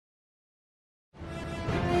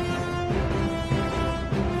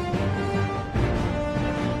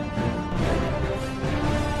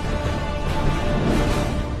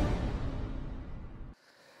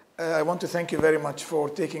I want to thank you very much for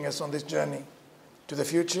taking us on this journey to the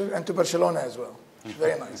future and to Barcelona as well.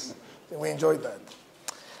 Very nice. We enjoyed that.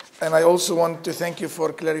 And I also want to thank you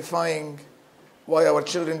for clarifying why our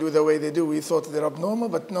children do the way they do. We thought they're abnormal,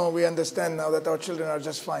 but no, we understand now that our children are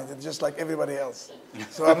just fine. They're just like everybody else.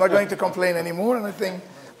 So I'm not going to complain anymore, and I think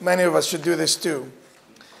many of us should do this too.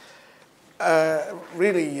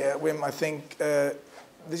 Really, Wim, I think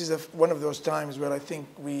this is one of those times where I think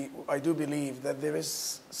I do believe that there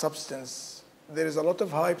is substance. There is a lot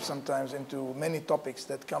of hype sometimes into many topics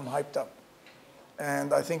that come hyped up.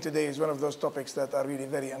 And I think today is one of those topics that are really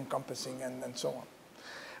very encompassing and so on.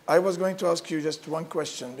 I was going to ask you just one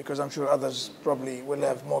question, because I'm sure others probably will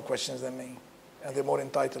have more questions than me, and they're more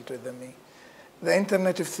entitled to it than me. The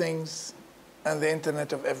Internet of Things and the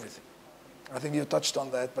Internet of Everything. I think you touched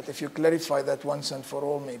on that, but if you clarify that once and for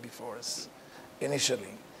all maybe for us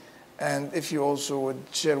initially. And if you also would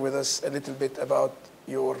share with us a little bit about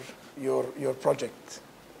your project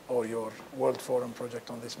or your World Forum project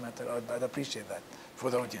on this matter, I'd appreciate that for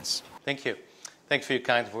the audience. Thank you. Thanks for your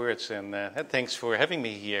kind words, and thanks for having me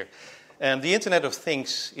here. The Internet of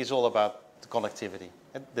Things is all about the connectivity.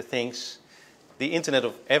 The things, the Internet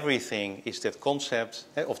of Everything is that concept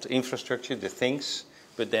of the infrastructure, the things,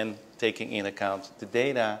 but then taking in account the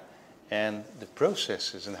data and the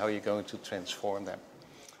processes and how you're going to transform them.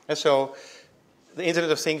 And so the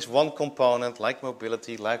Internet of Things, one component like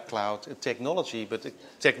mobility, like cloud, technology, but the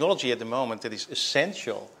technology at the moment that is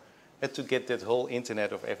essential to get that whole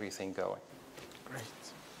Internet of Everything going. Great.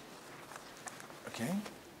 Okay.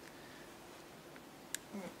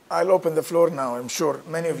 I'll open the floor now. I'm sure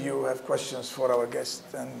many of you have questions for our guest,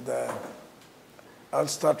 and I'll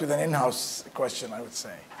start with an in-house question, I would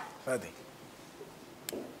say. Fadi.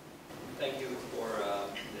 Thank you for a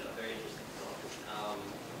very interesting talk.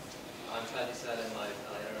 I'm Fadi Salem. I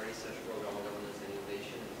run a research program on governance and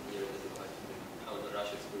innovation here at the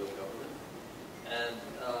Rashid School of Government. And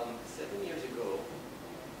 7 years ago,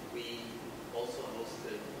 we also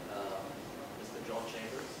hosted Mr. John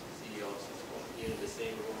Chambers, CEO of Cisco, here in the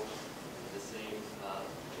same room,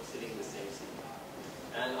 sitting in the same seat.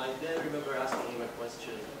 And I then remember asking him a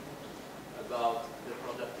question about the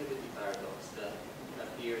productivity paradox that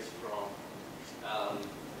appears from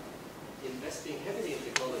investing heavily in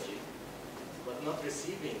technology, but not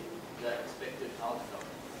receiving the expected outcome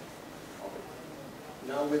of it.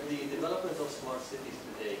 Now, with the development of smart cities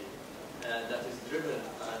today, that is driven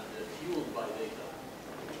and fueled by data,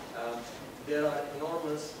 there are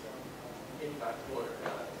enormous impact or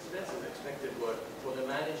expensive expected work for the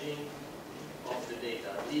managing of the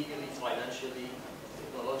data, legally, financially,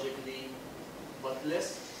 technologically, but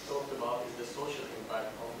less talked about is the social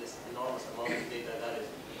impact of this enormous amount of data that is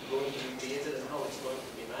going to be created and how it's going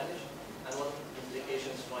to be managed, and what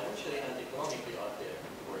implications financially and economically are there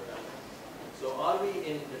for that. So are we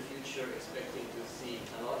in the future expecting to see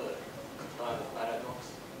another kind of paradox,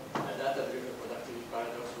 a data-driven productivity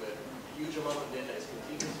paradox, where a huge amount of data is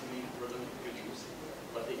continuously produced,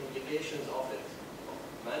 but the implications of it, of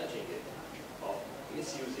managing it, of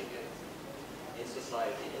misusing it in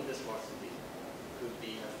society, in the smart city, could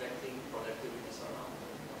be affecting productivity somehow?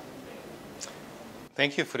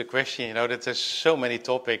 Thank you for the question. You know that there's so many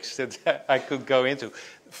topics that I could go into.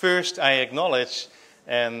 First, I acknowledge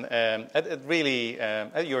and really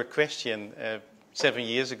your question 7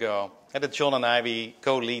 years ago, that John and I, we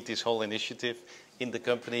co-lead this whole initiative in the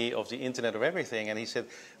company of the Internet of Everything. And he said,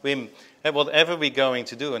 Wim, whatever we're going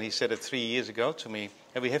to do, and he said it 3 years ago to me,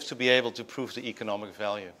 and we have to be able to prove the economic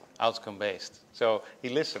value, outcome-based. So he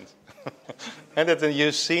listened. And then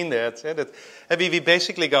you've seen that. And we're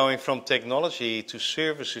basically going from technology to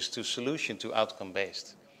services to solution to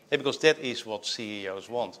outcome-based. Because that is what CEOs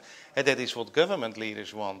want. And that is what government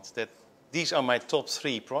leaders want. That these are my top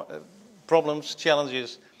 3 problems,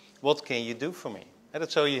 challenges. What can you do for me? And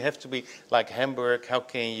so you have to be like Hamburg. How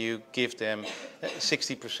can you give them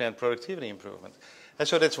 60% productivity improvement? And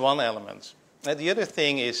so that's one element. And the other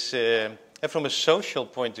thing is, from a social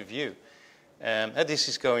point of view, this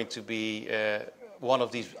is going to be one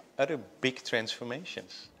of these other big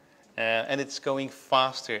transformations. And it's going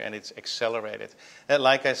faster and it's accelerated.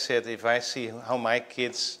 Like I said, if I see how my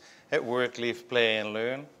kids at work, live, play and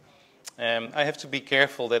learn, I have to be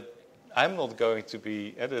careful that I'm not going to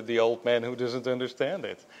be the old man who doesn't understand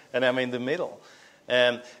it. And I'm in the middle.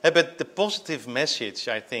 But the positive message,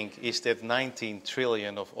 I think, is that 19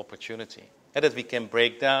 trillion of opportunity. And that we can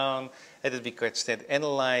break down, and that we can start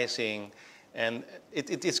analyzing. And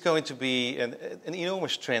it's going to be an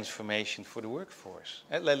enormous transformation for the workforce.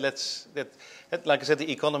 Like I said,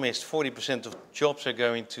 the economist, 40% of jobs are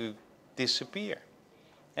going to disappear.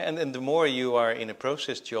 And the more you are in a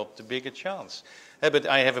process job, the bigger chance. But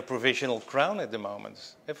I have a provisional crown at the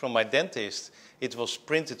moment. From my dentist, it was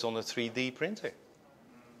printed on a 3D printer.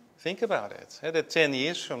 Think about it. That 10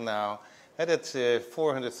 years from now, that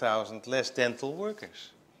 400,000 less dental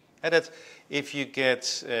workers. That if you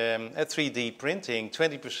get a 3D printing,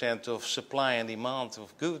 20% of supply and demand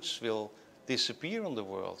of goods will disappear on the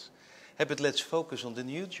world. But let's focus on the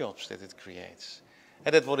new jobs that it creates.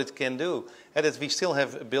 And that's what it can do. And that we still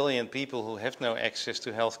have 1 billion people who have no access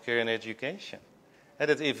to healthcare and education. And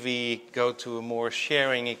that if we go to a more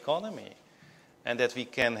sharing economy, and that we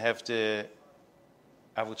can have the,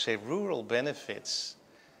 I would say, rural benefits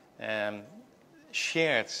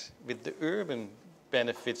shared with the urban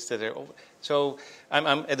benefits that are. So I'm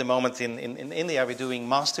at the moment in India, we're doing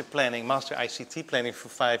master ICT planning for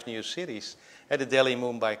 5 new cities at the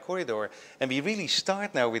Delhi-Mumbai corridor. And we really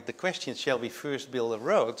start now with the question, shall we first build a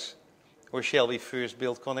road or shall we first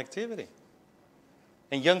build connectivity?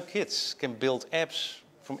 And young kids can build apps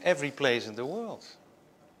from every place in the world.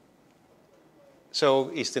 So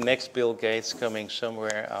is the next Bill Gates coming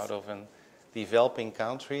somewhere out of a developing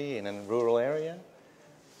country in a rural area?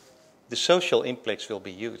 The social impacts will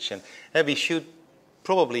be huge. And we should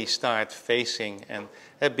probably start facing and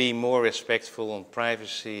be more respectful on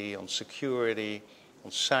privacy, on security,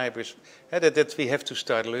 on cyber. That we have to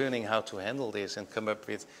start learning how to handle this and come up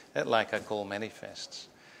with, like I call, manifests.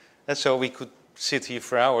 And so we could sit here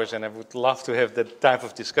for hours, and I would love to have that type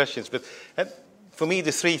of discussions. But for me,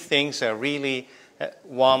 the 3 things are really,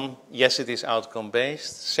 1, yes, it is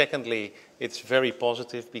outcome-based. Secondly, it's very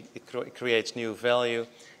positive. It creates new value.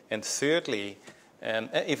 And thirdly,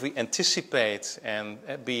 if we anticipate and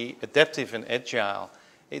be adaptive and agile,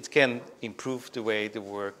 it can improve the way the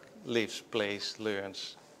work lives, plays,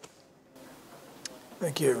 learns.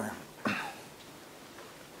 Thank you.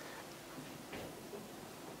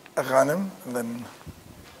 Ghanem, and then.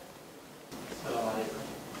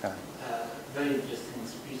 Very interesting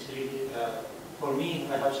speech, really. For me,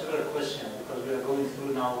 I have several questions because we are going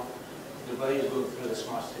through now, Dubai is going through the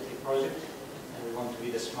smart city project, and we want to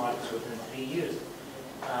be the smartest within 3 years.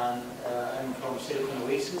 And I'm from Silicon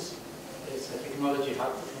Oasis. It's a technology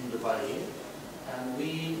hub in Dubai. And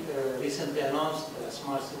we recently announced a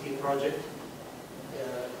smart city project.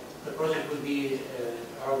 The project will be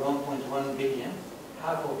around 1.1 billion.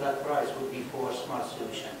 Half of that price would be for smart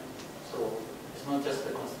solution. So it's not just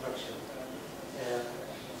the construction.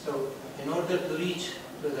 So in order to reach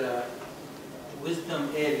to the wisdom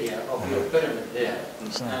area of your pyramid there,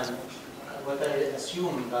 and what I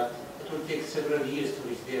assume that it will take several years to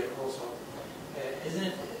reach there also, isn't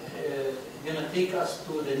it going to take us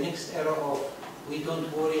to the next era of we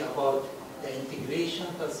don't worry about the integration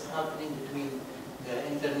that's happening between the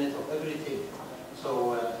internet of everything?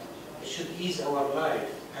 So it should ease our life,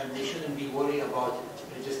 and they shouldn't be worried about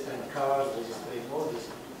registering cars, registering all this,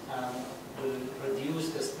 and will reduce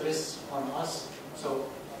the stress on us. So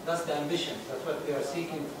that's the ambition. That's what we are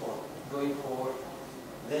seeking for, going forward.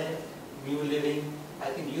 Then new living. I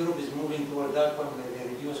think Europe is moving toward that one where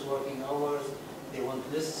they reduce working hours. They want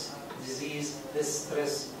less disease, less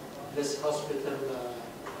stress, less hospital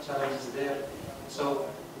challenges there. So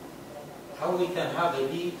how we can have a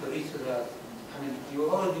lead to reach to that? I mean, you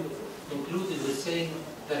already included with saying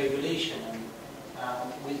the regulation, and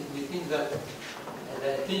we think that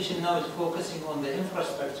the attention now is focusing on the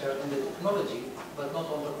infrastructure and the technology, but not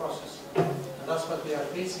on the process. And that's what we are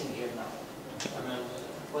facing here now. I mean,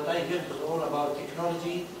 what I heard was all about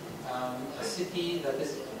technology, a city that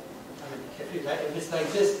is, I mean, if it's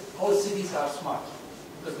like this, all cities are smart,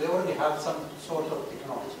 because they already have some sort of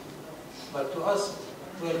technology. But to us,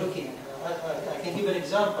 we're looking, I can give an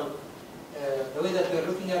example, the way that we're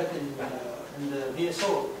looking at it in the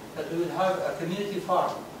VSO, that we will have a community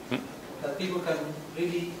farm, that people can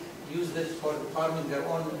really use this for farming their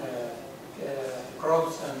own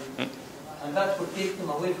crops, and that would take them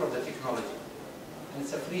away from the technology. And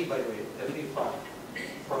it's a free, by the way, the free farm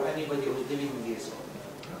for anybody who's living in VSO.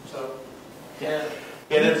 So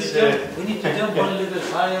we need to jump one level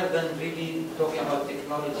higher than really talking about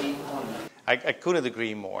technology only. I couldn't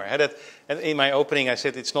agree more. And in my opening, I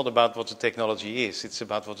said it's not about what the technology is, it's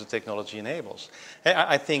about what the technology enables.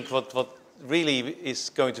 I think what really is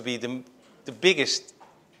going to be the biggest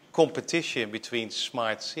competition between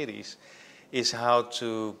smart cities is how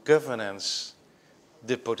to governance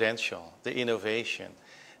the potential, the innovation.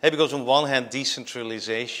 Because on one hand,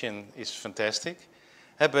 decentralization is fantastic,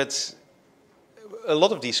 but a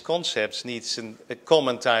lot of these concepts need a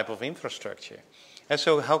common type of infrastructure. And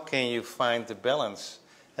so how can you find the balance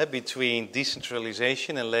between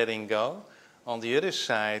decentralization and letting go on the other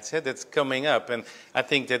side that's coming up. And I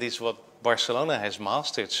think that is what Barcelona has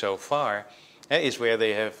mastered so far, is where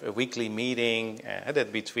they have a weekly meeting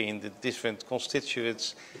that between the different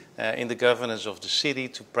constituents in the governance of the city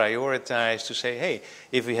to prioritize, to say, hey,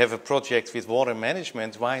 if we have a project with water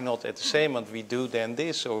management, why not at the same moment we do then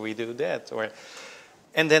this or we do that?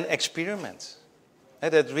 And then experiment.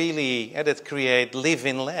 That really that create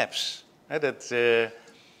live-in labs. That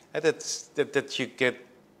you get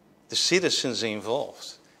the citizens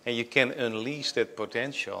involved and you can unleash that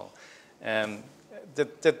potential.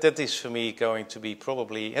 That is for me going to be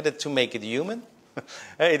probably to make it human.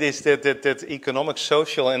 It is that economic,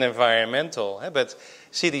 social and environmental. But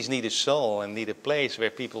cities need a soul and need a place where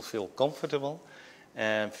people feel comfortable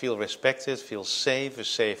and feel respected, feel safe, a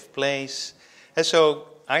safe place. And so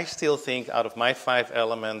I still think out of my 5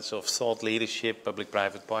 elements of thought leadership,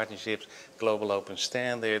 public-private partnerships, global open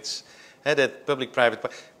standards, that public-private,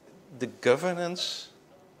 the governance,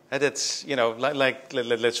 that's,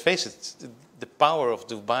 let's face it, the power of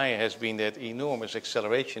Dubai has been that enormous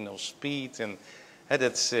acceleration of speed, and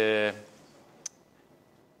that's.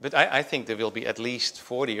 But I think there will be at least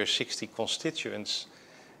 40 or 60 constituents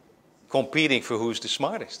competing for who's the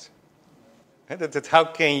smartest. How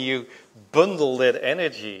can you bundle that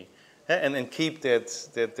energy and keep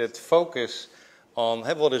that focus on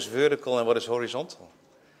what is vertical and what is horizontal?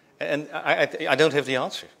 And I don't have the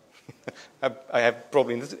answer. I have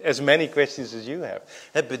probably as many questions as you have.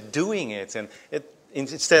 But doing it, and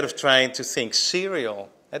instead of trying to think serial,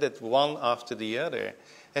 that one after the other,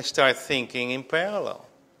 and start thinking in parallel.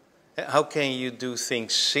 How can you do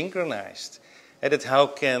things synchronized? And how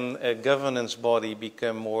can a governance body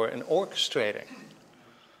become more an orchestrator?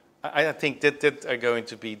 I think that are going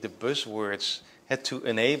to be the buzzwords to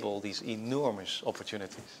enable these enormous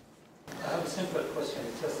opportunities. I have a simple question.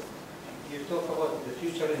 It's just, you talk about the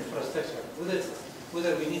future infrastructure.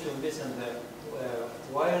 Whether we need to invest in the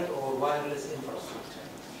wired or wireless infrastructure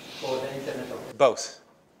for the Internet of Things? Both.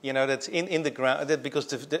 That's in the ground, because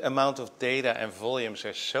the amount of data and volumes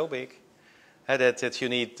are so big that you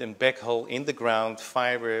need a backhaul in the ground,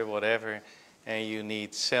 fiber, whatever, and you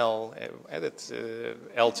need cell,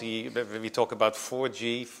 LTE, we talk about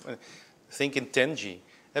 4G, think in 10G,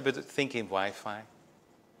 but think in Wi-Fi,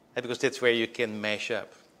 because that's where you can mash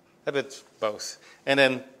up, but both. And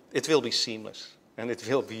then it will be seamless, and it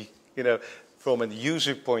will be, from a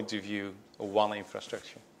user point of view, one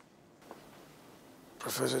infrastructure.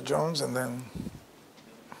 Professor Jones, and then...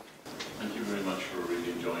 Thank you very much for a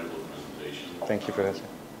really enjoyable presentation. Thank you, Professor.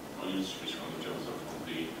 My name is Rashid from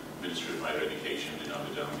the Ministry of Higher Education in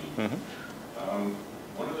Abu Dhabi. Mm-hmm.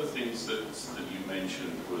 One of the things that you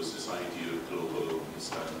mentioned was this idea of global open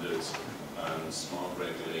standards and smart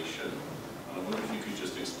regulation. And I wonder if you could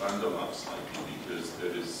just expand on that slightly, because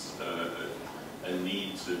there is a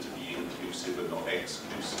need to be inclusive and not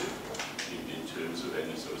exclusive in terms of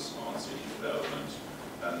any sort of smart city development.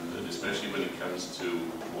 And especially when it comes to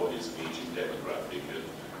what is an aging demographic.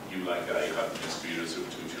 You, like I, have the experience of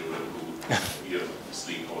 2 children who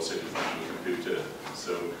sleep or sit in front of a computer.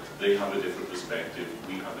 So they have a different perspective,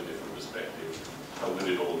 we have a different perspective. How will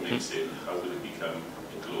it all mix in? How will it become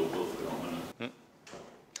a global phenomenon?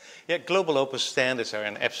 Yeah, global open standards are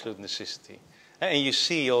an absolute necessity. And you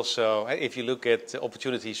see also, if you look at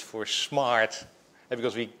opportunities for smart,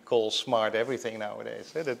 because we call smart everything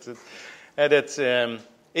nowadays,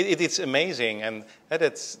 it's amazing, and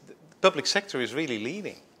the public sector is really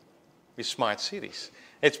leading with smart cities.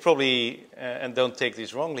 It's probably, and don't take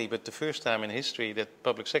this wrongly, but the first time in history that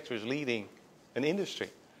public sector is leading an industry.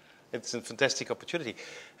 It's a fantastic opportunity.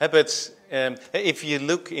 But if you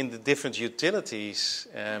look in the different utilities,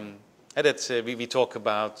 we talk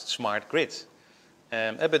about smart grid.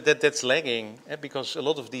 But that's lagging because a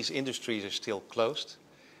lot of these industries are still closed,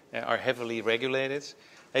 are heavily regulated.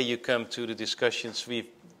 You come to the discussions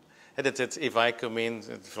that if I come in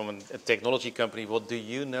from a technology company, what do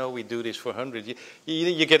you know? We do this for 100 years.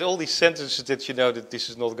 You get all these sentences that you know that this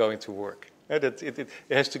is not going to work. That it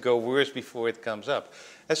has to go worse before it comes up.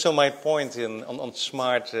 And so my point on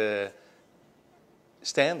smart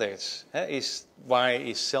standards is why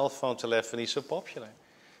is cell phone telephony so popular?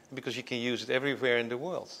 Because you can use it everywhere in the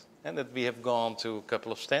world. And that we have gone to a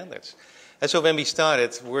couple of standards. And so when we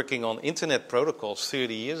started working on internet protocols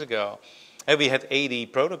 30 years ago, we had 80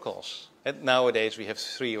 protocols. And nowadays we have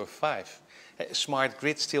 3 or 5. Smart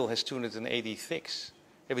grid still has 286.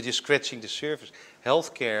 We're just scratching the surface.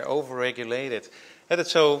 Healthcare, over-regulated. And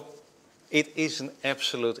so it is an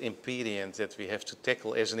absolute impediment that we have to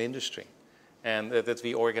tackle as an industry. And that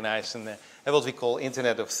we organize what we call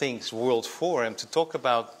Internet of Things World Forum to talk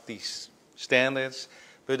about these standards,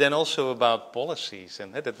 but then also about policies,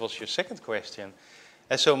 and that was your second question.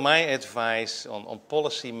 And so my advice on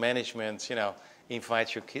policy management, you know,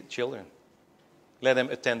 invite your children. Let them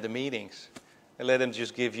attend the meetings. And let them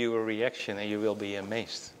just give you a reaction, and you will be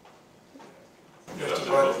amazed. I'd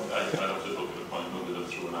have to book an appointment with them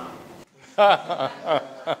through an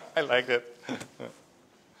app. I like that.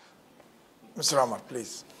 Mr. Amar,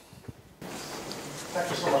 please. Thank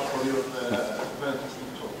you so much for your very interesting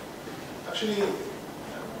talk. Actually,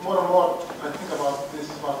 more and more I think about this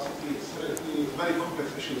smart city. It's really very complex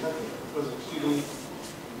issue, isn't it? Because it's really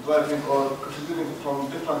driving or considering from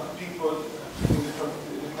different people, different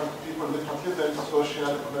levels, social,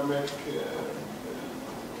 economic,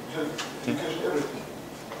 health, education, everything.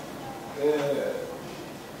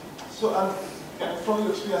 So, and from your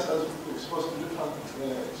experience as exposed to different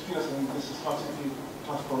experience in this smart city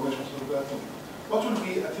transformation, what would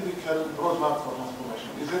be a typical roadmap for transformation?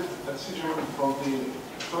 Is it a decision from the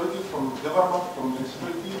authority, from government, from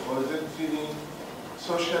municipality, or is it really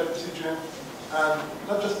social decision? And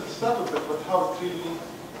not just the start of it, but how it really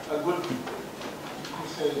a good,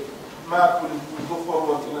 say, map will go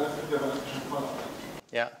forward in an effective and efficient manner.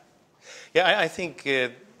 Yeah. Yeah, I think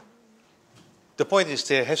the point is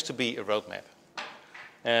there has to be a roadmap.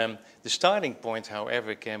 The starting point,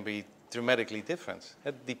 however, can be dramatically different,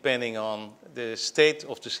 depending on the state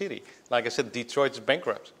of the city. Like I said, Detroit's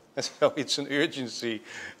bankrupt. So it's an urgency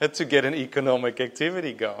to get an economic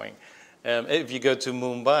activity going. If you go to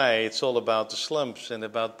Mumbai, it's all about the slums and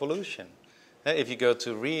about pollution. If you go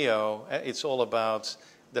to Rio, it's all about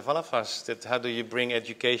developers. That how do you bring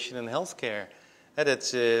education and healthcare to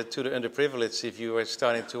the underprivileged if you are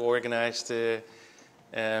starting to organize the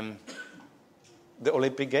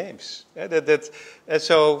Olympic Games.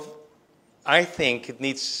 So I think it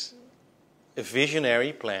needs a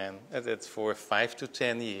visionary plan that's for 5 to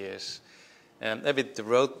 10 years, with the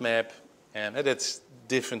roadmap, and that's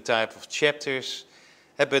different type of chapters,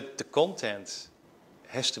 but the content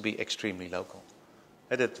has to be extremely local.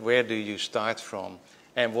 Where do you start from,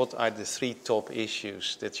 and what are the 3 top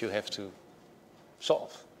issues that you have to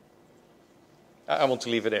solve? I want to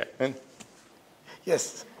leave it there.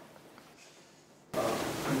 Yes.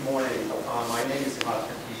 Good morning. My name is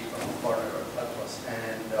Mohammed from partner of Atlas,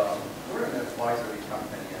 and we're an advisory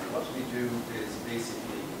company, and what we do is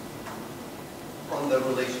basically on the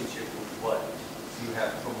relationship with what you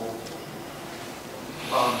have promoted.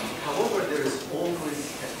 However, there is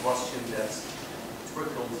always a question that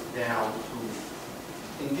trickles down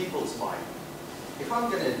to in people's mind. If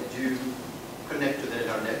I'm going to connect to the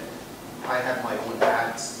internet, I have my own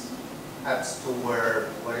apps, app store,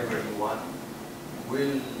 whatever you want.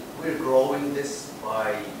 We're growing this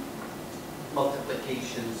by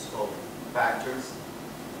multiplications of factors.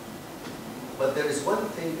 But there is one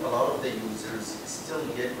thing a lot of the users still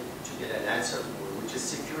get to get an answer for, which is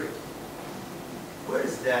security. Where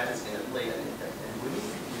is that is going to play an impact? And when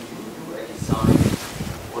you do a design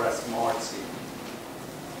for a smart city,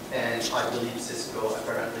 and I believe Cisco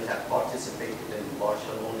apparently have participated in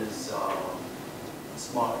Barcelona's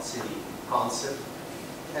smart city concept,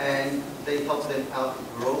 and they help them out to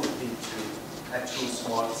grow into a true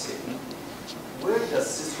smart city. Where does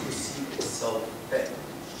Cisco see itself fit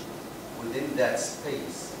within that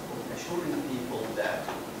space, assuring people that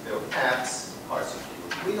their apps are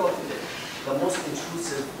secure? We know today the most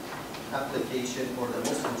intrusive application or the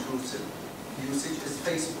most intrusive usage is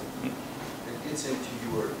Facebook. It gets into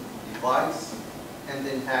your device, and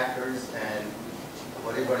then hackers and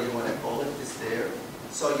whatever you want to call it is there.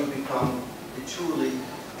 So you become truly,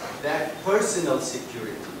 that personal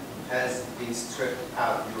security has been stripped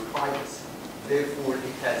out of your privacy. Therefore,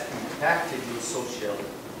 it has impacted your social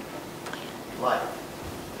life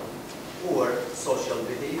or social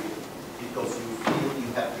behavior because you feel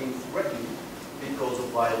you have been threatened because of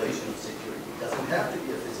violation of security. It doesn't have to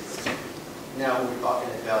be a physical security. Now we're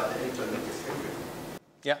talking about the internet security.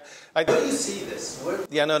 Yeah, Where do you see this?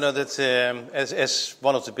 Yeah, no, that's as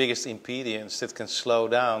one of the biggest impediments that can slow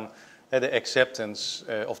down the acceptance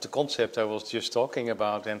of the concept I was just talking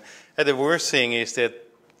about. And the worst thing is that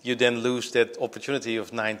you then lose that opportunity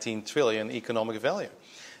of 19 trillion economic value.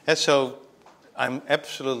 And so I'm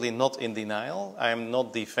absolutely not in denial. I'm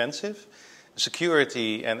not defensive.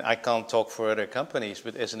 Security, and I can't talk for other companies,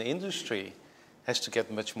 but as an industry, has to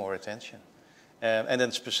get much more attention. And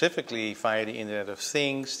then specifically via the Internet of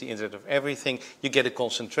Things, the Internet of Everything, you get a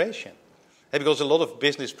concentration. Because a lot of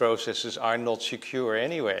business processes are not secure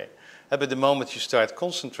anyway. But the moment you start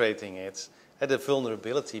concentrating it, the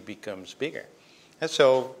vulnerability becomes bigger. And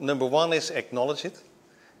so number one is acknowledge it.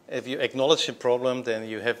 If you acknowledge the problem, then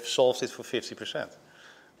you have solved it for 50%.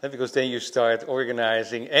 because then you start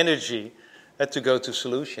organizing energy to go to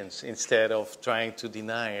solutions instead of trying to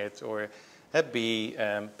deny it or be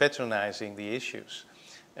patronizing the issues.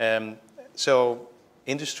 So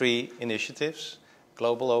industry initiatives,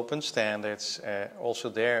 global open standards, also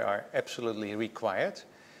there are absolutely required.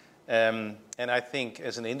 And I think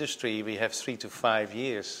as an industry, we have 3 to 5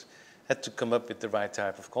 years to come up with the right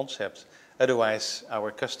type of concepts. Otherwise,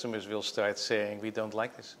 our customers will start saying, we don't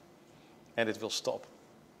like this, and it will stop.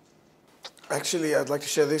 Actually, I'd like to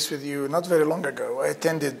share this with you. Not very long ago, I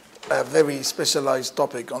attended a very specialized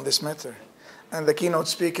topic on this matter. And the keynote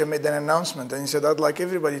speaker made an announcement, and he said, I'd like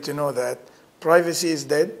everybody to know that privacy is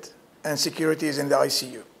dead and security is in the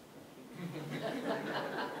ICU.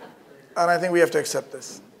 And I think we have to accept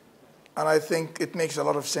this. And I think it makes a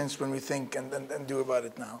lot of sense when we think and do about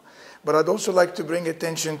it now. But I'd also like to bring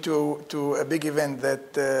attention to a big event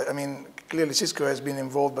that, I mean, clearly Cisco has been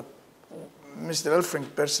involved, but Mr.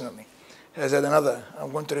 Elfrink personally has had another,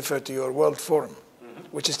 I'm going to refer to your World Forum,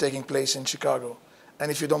 which is taking place in Chicago.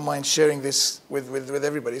 And if you don't mind sharing this with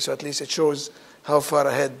everybody, so at least it shows how far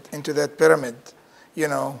ahead into that pyramid, you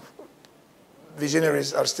know,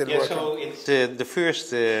 visionaries are still working. So it's the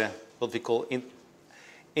first, what we call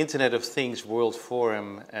Internet of Things World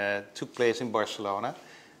Forum took place in Barcelona.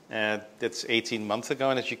 That's 18 months ago,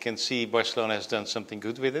 and as you can see, Barcelona has done something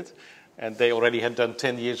good with it. And they already had done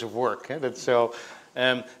 10 years of work. So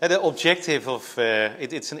the objective of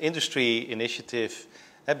it's an industry initiative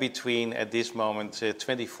between, at this moment,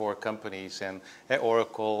 24 companies, and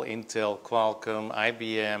Oracle, Intel, Qualcomm,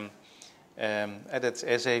 IBM, that's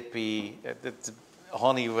SAP, that's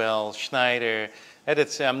Honeywell, Schneider.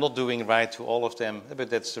 I'm not doing right to all of them, but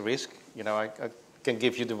that's the risk. You know, I can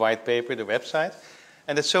give you the white paper, the website.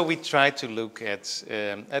 And so we try to look at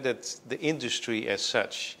the industry as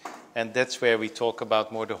such. And that's where we talk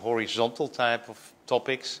about more the horizontal type of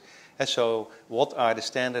topics. And so what are the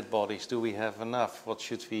standard bodies? Do we have enough? What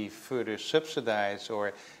should we further subsidize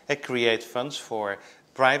or create funds for?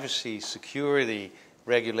 Privacy, security,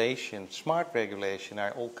 regulation, smart regulation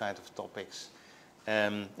are all kinds of topics.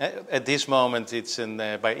 At this moment, it's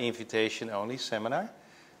by invitation only seminar.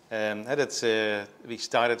 We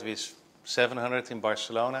started with 700 in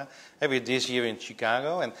Barcelona. We're this year in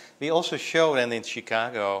Chicago, and we also show then in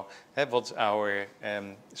Chicago what our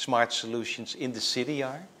smart solutions in the city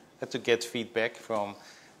are, to get feedback from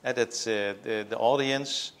the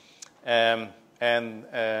audience.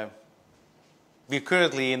 We're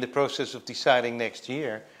currently in the process of deciding next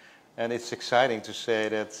year, and it's exciting to say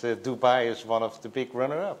that Dubai is one of the big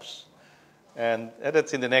runner-ups. And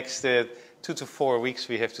that's in the next 2 to 4 weeks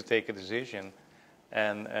we have to take a decision.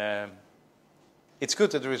 And it's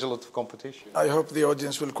good that there is a lot of competition. I hope the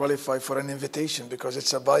audience will qualify for an invitation, because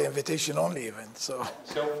it's a by invitation only event. So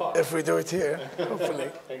far. If we do it here,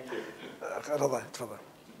 hopefully. Thank you.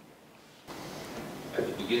 At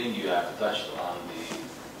the beginning, you have touched on the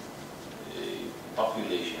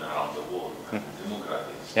population around the world,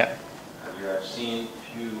 demographics. Yeah. And we have seen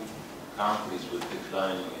few countries with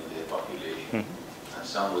declining in their population, and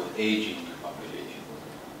some with aging population,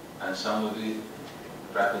 and some with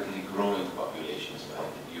rapidly growing populations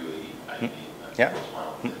like UAE, IB, and was one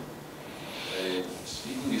of them.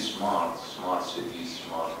 Speaking of smart cities,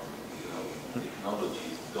 smart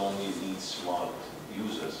technology, don't we need smart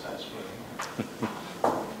users as well?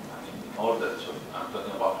 In order to, I'm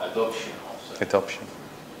talking about adoption also. Adoption.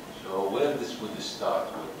 So where this would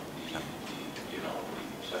start with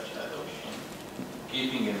such adoption,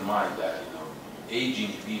 keeping in mind that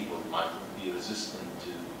aging people might be resistant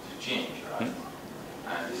to change, right?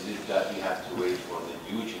 And is it that we have to wait for the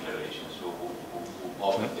new generations who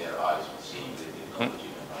open their eyes to seeing the technology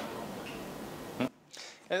around?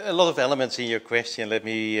 A lot of elements in your question. Let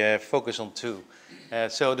me focus on two.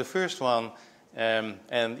 So the first one, and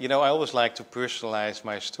I always like to personalize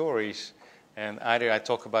my stories, and either I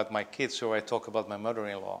talk about my kids or I talk about my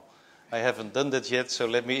mother-in-law. I haven't done that yet, so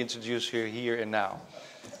let me introduce her here and now.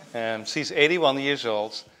 She's 81 years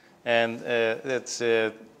old, and that's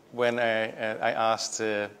when I asked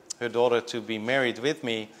her daughter to be married with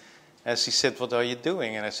me, and she said, "What are you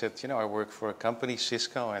doing?" And I said, "I work for a company,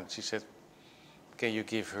 Cisco." And she said, "Can you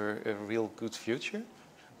give her a real good future?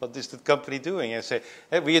 What is the company doing?" And I said,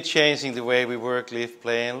 "Hey, we are changing the way we work, live,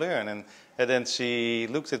 play, and learn." And then she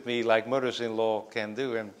looked at me like mothers-in-law can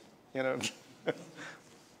do, and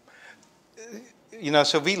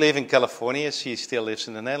so we live in California. She still lives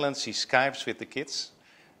in the Netherlands. She Skypes with the kids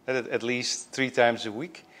at least 3 times a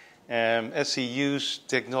week. As she uses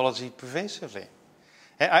technology pervasively.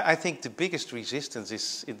 I think the biggest resistance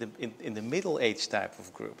is in the middle-aged type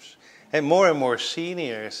of groups. And more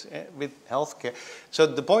seniors with healthcare. So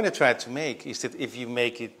the point I tried to make is that if you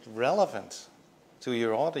make it relevant to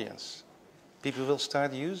your audience, people will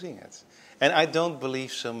start using it. And I don't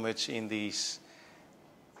believe so much in these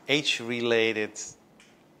age-related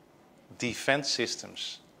defense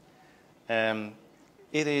systems.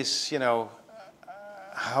 It is,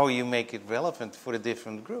 how you make it relevant for the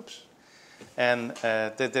different groups. And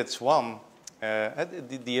that's one.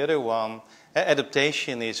 The other one,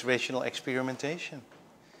 adaptation is rational experimentation.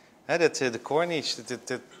 The Corniche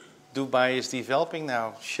that Dubai is developing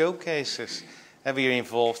now, showcases. We are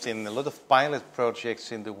involved in a lot of pilot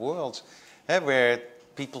projects in the world where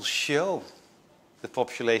people show the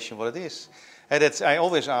population what it is. I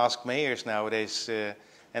always ask mayors nowadays,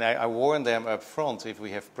 and I warn them up front if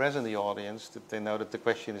we have present the audience, that they know that the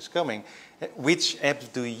question is coming, which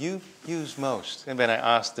apps do you use most? And when I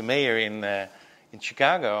asked the mayor in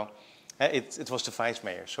Chicago, it was the vice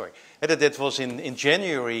mayor, sorry. That was in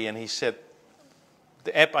January, and he said,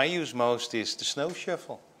 the app I use most is the snow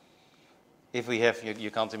shuffle. If we have,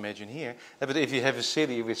 you can't imagine here, but if you have a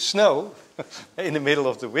city with snow in the middle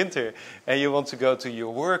of the winter and you want to go to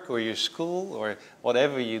your work or your school or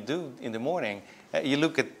whatever you do in the morning, you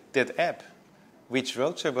look at that app, which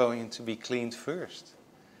roads are going to be cleaned first.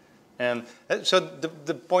 And so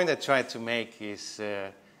the point I tried to make is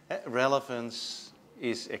relevance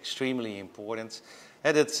is extremely important.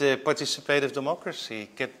 And it's participative democracy,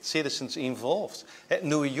 get citizens involved.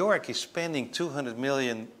 New York is spending $200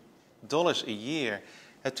 million a year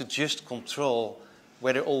to just control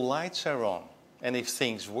whether all lights are on and if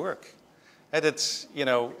things work. And it's,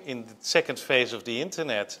 in the second phase of the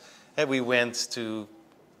internet, we went to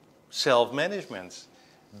self-management,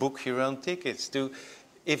 book your own tickets.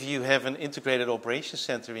 If you have an integrated operations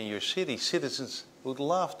center in your city, citizens would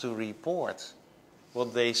love to report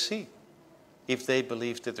what they see if they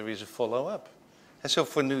believe that there is a follow-up. And so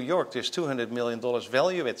for New York, there's $200 million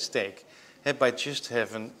value at stake by just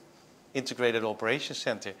having integrated operations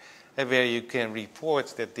center where you can report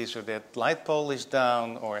that this or that light pole is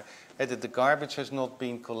down or that the garbage has not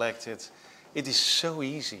been collected. It is so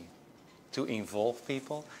easy to involve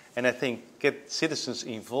people, and I think get citizens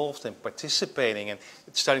involved and participating and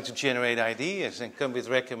starting to generate ideas and come with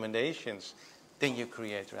recommendations, then you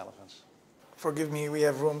create relevance. Forgive me, we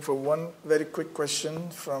have room for one very quick question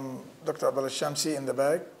from Dr. Abdullah Shamsi in the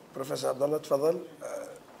back. Professor Abdullah, tfadal,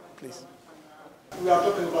 please. We are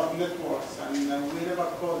talking about networks, and we never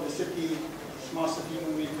call the city smart city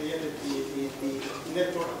when we created the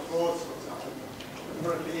network of roads, for example.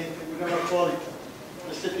 We never call it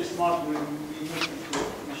the city smart when we use the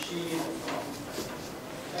machine.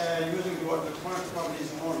 Using the word electronic probably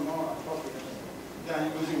is more appropriate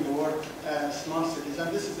than using the word smart cities.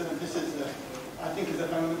 And this is I think, is a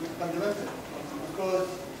fundamental, because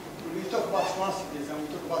when we talk about smart cities and we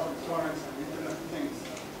talk about electronics and Internet of Things,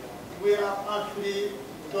 we are actually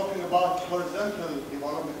talking about horizontal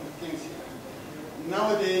development of things here.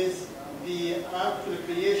 Nowadays, the actual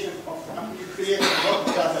creation of you create a lot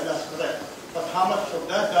of data, that's correct. But how much of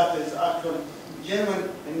that data is actual genuine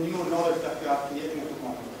and new knowledge that you are creating at the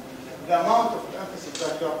moment? The amount of emphasis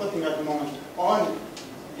that you are putting at the moment on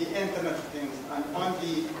the Internet of Things and on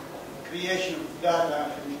the creation of data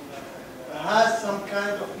actually has some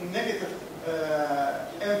kind of negative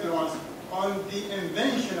influence on the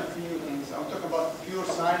invention of new things. I'm talking about pure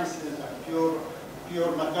sciences and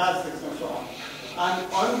pure mathematics and so on. And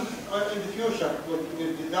in the future, with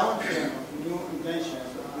the downturn of new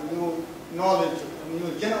inventions, of new knowledge, of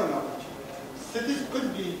new general knowledge, cities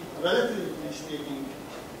could be, relatively speaking,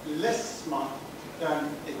 less smart than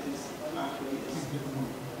it is actually.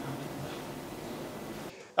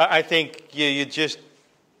 I think you just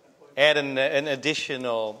add an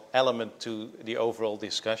additional element to the overall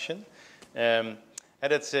discussion.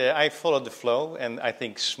 I follow the flow, and I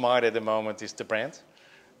think smart at the moment is the brand.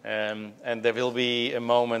 And there will be a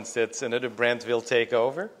moment that another brand will take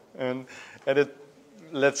over.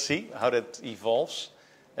 Let's see how that evolves.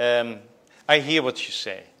 I hear what you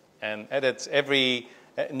say. And that every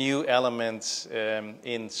new element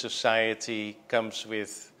in society comes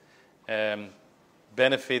with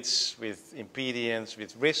benefits, with impediments,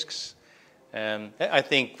 with risks. I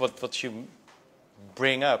think what you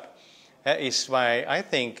bring up is why I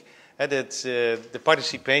think that the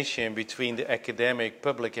participation between the academic,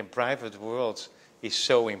 public and private worlds is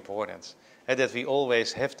so important. And that we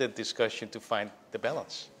always have that discussion to find the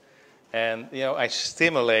balance. And I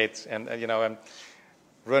stimulate, and I'm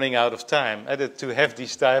running out of time, to have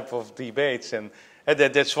these type of debates. And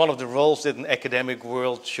that's one of the roles that an academic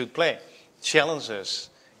world should play. Challenge us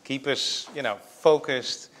keep us,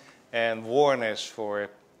 focused and warn us for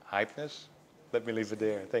hypeness. Let me leave it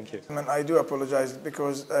there. Thank you. I do apologize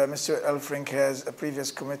because Mr. Elfrink has a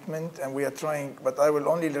previous commitment and we are trying, but I will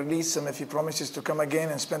only release him if he promises to come again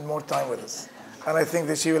and spend more time with us. And I think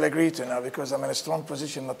that he will agree to now because I'm in a strong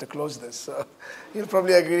position not to close this. So he'll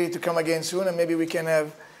probably agree to come again soon and maybe we can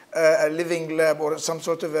have a living lab or some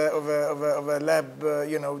sort of a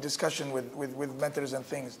lab, discussion with mentors and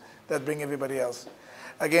things that bring everybody else.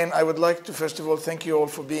 Again, I would like to first of all thank you all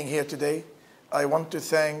for being here today. I want to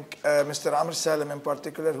thank Mr. Amr Salim in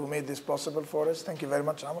particular, who made this possible for us. Thank you very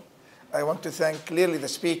much, Amr. I want to thank clearly the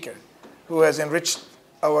speaker, who has enriched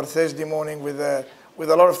our Thursday morning with a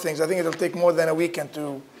lot of things. I think it'll take more than a weekend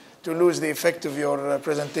to lose the effect of your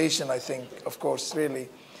presentation, I think, of course, really.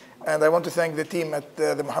 And I want to thank the team at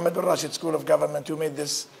the Mohammed bin Rashid School of Government who made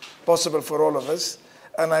this possible for all of us.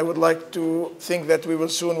 And I would like to think that we will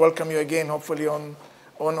soon welcome you again, hopefully on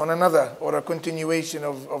another or a continuation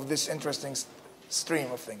of this interesting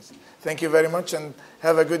stream of things. Thank you very much and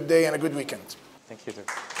have a good day and a good weekend. Thank you, too.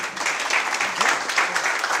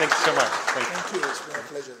 Thank you so much. Thank you. It's been a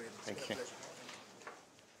pleasure. Really. Thank you.